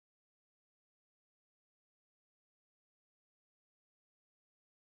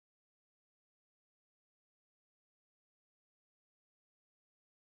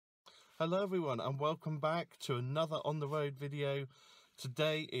Hello everyone and welcome back to another on the road video.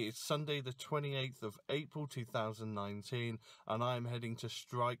 Today is Sunday the 28th of April 2019 and I'm heading to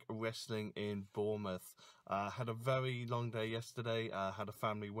Strike Wrestling in Bournemouth. Had a very long day yesterday, had a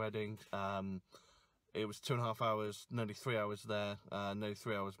family wedding. It was 2.5 hours, nearly 3 hours there, nearly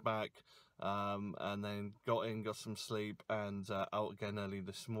 3 hours back, and then got some sleep and out again early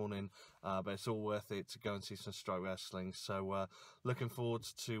this morning, but it's all worth it to go and see some Strike Wrestling. So looking forward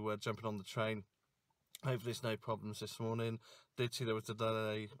to jumping on the train. Hopefully there's no problems this morning. Did see there was a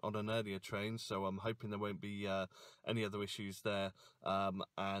delay on an earlier train, so I'm hoping there won't be any other issues there,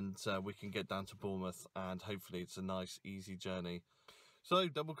 and we can get down to Bournemouth and hopefully it's a nice easy journey. So,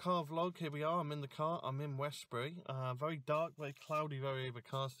 double car vlog, here we are, I'm in the car, I'm in Westbury, very dark, very cloudy, very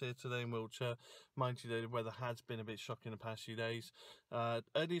overcast here today in Wiltshire. Mind you, the weather has been a bit shocking the past few days.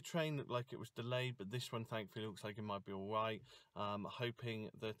 Earlier train looked like it was delayed, but this one thankfully looks like it might be alright. Hoping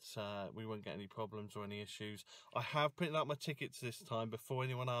that we won't get any problems or any issues. I have printed out my tickets this time before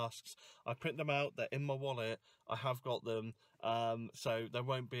anyone asks. I print them out, they're in my wallet, I have got them, so there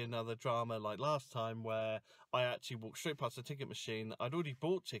won't be another drama like last time where I actually walked straight past the ticket machine. I'd already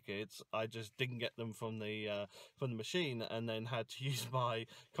bought tickets, I just didn't get them from the machine and then had to use my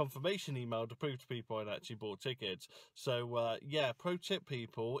confirmation email to prove to people I'd actually bought tickets. So yeah, pro tip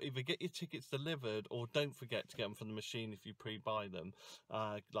people, either get your tickets delivered or don't forget to get them from the machine if you pre-buy them,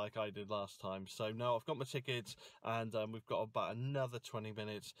 like I did last time. So no, I've got my tickets and we've got about another 20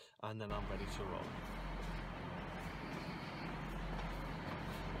 minutes and then I'm ready to roll.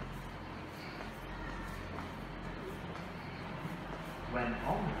 When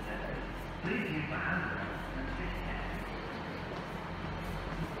on the stairs, please use the handrail and sit down.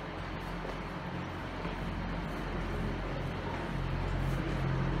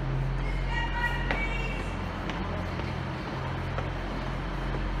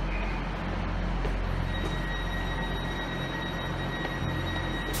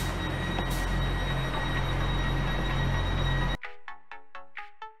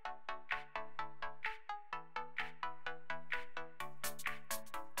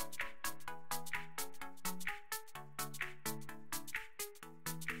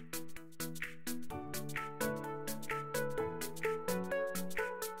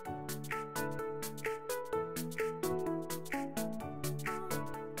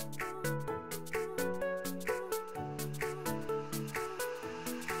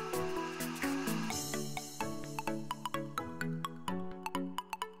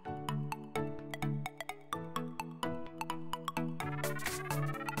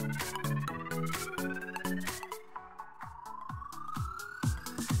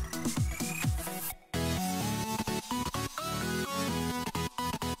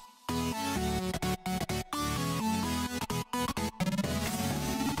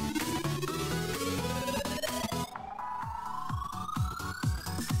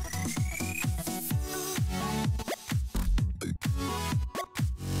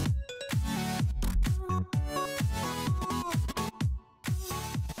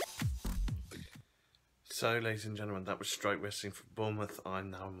 So, ladies and gentlemen, that was Strike Wrestling from Bournemouth.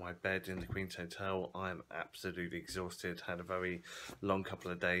 I'm now in my bed in the Queen's Hotel. I'm absolutely exhausted. Had a very long couple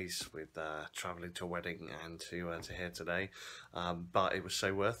of days with travelling to a wedding and to here today. But it was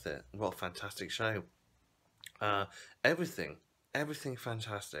so worth it. What a fantastic show. Everything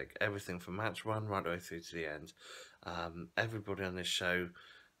fantastic. Everything from match one right the way through to the end. Everybody on this show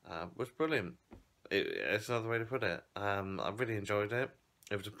was brilliant. It's another way to put it. I really enjoyed it.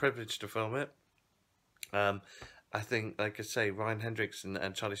 It was a privilege to film it. I think, like I say, Ryan Hendricks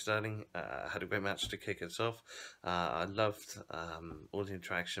and Charlie Sterling had a great match to kick us off. I loved all the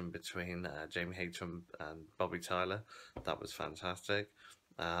interaction between Jamie Hayter and Bobby Tyler. That was fantastic.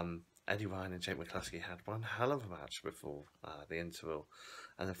 Eddie Ryan and Jake McCluskey had one hell of a match before the interval.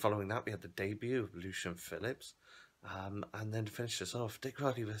 And then following that, we had the debut of Lucian Phillips. And then to finish us off, Dick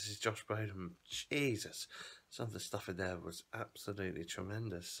Riley versus Josh Brodin. Jesus, some of the stuff in there was absolutely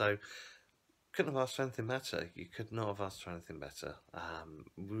tremendous. So, couldn't have asked for anything better. You could not have asked for anything better.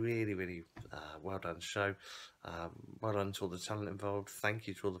 Really well done show. Well done to all the talent involved. Thank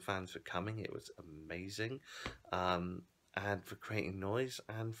you to all the fans for coming. It was amazing. And for creating noise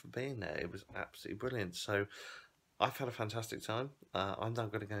and for being there. It was absolutely brilliant. So I've had a fantastic time. I'm now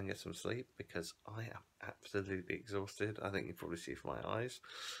going to go and get some sleep because I am absolutely exhausted. I think you probably see from my eyes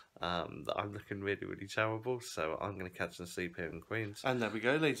that I'm looking really terrible. So I'm going to catch some sleep here in Queens. And there we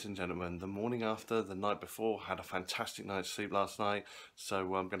go, ladies and gentlemen. The morning after, the night before, had a fantastic night's sleep last night.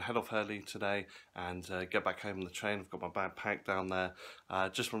 So I'm going to head off early today and get back home on the train. I've got my bag packed down there.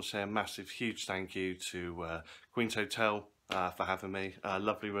 Just want to say a massive, huge thank you to Queen's Hotel, for having me.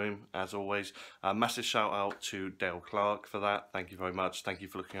 Lovely room, as always. Massive shout out to Dale Clark for that. Thank you very much. Thank you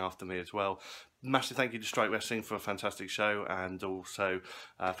for looking after me as well. Massive thank you to Strike Wrestling for a fantastic show, and also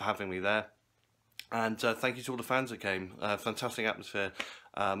for having me there. And thank you to all the fans that came. Fantastic atmosphere.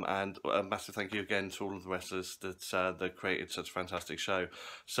 And a massive thank you again to all of the wrestlers that created such a fantastic show.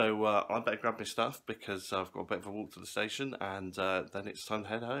 So I better grab my stuff because I've got a bit of a walk to the station, and then it's time to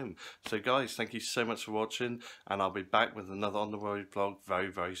head home. So guys, thank you so much for watching, and I'll be back with another On The Road vlog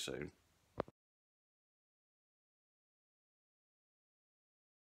very, very soon.